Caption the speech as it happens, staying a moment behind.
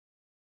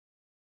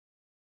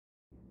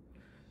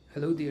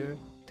Hello there,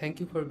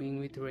 thank you for being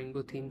with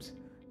Rainbow Themes.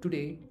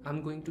 Today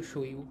I'm going to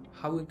show you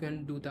how you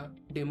can do the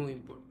demo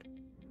import.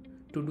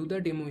 To do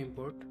the demo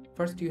import,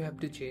 first you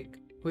have to check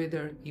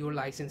whether your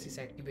license is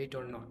activated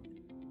or not.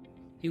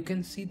 You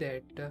can see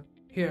that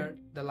here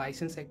the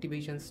license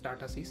activation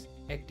status is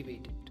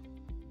activated.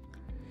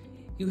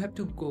 You have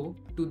to go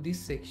to this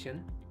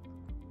section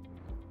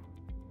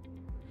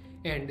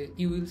and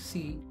you will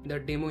see the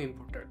demo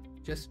importer.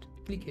 Just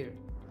click here.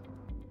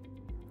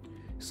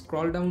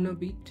 Scroll down a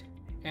bit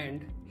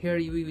and here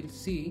you will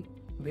see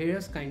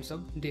various kinds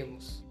of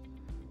demos.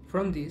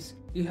 From this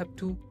you have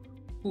to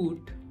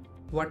put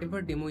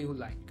whatever demo you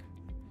like.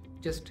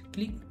 Just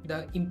click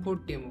the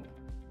import demo.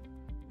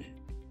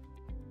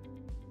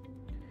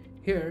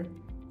 Here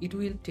it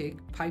will take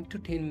 5 to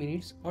 10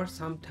 minutes or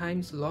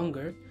sometimes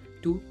longer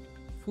to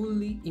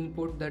fully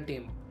import the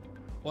demo.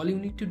 All you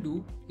need to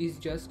do is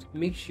just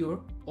make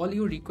sure all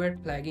your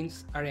required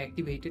plugins are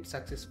activated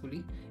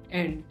successfully,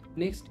 and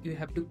next you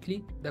have to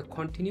click the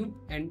continue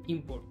and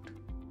import.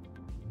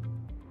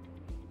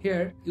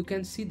 Here you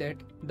can see that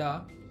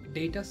the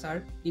data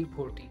are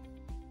importing.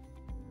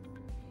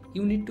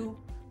 You need to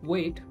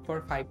wait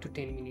for 5 to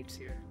 10 minutes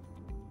here.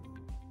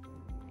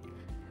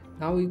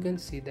 Now you can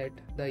see that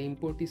the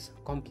import is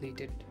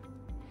completed,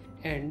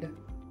 and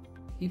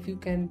if you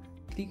can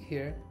click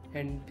here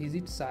and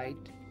visit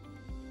site,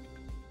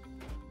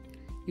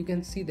 you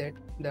can see that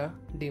the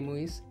demo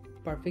is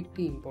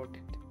perfectly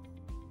imported.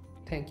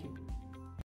 Thank you.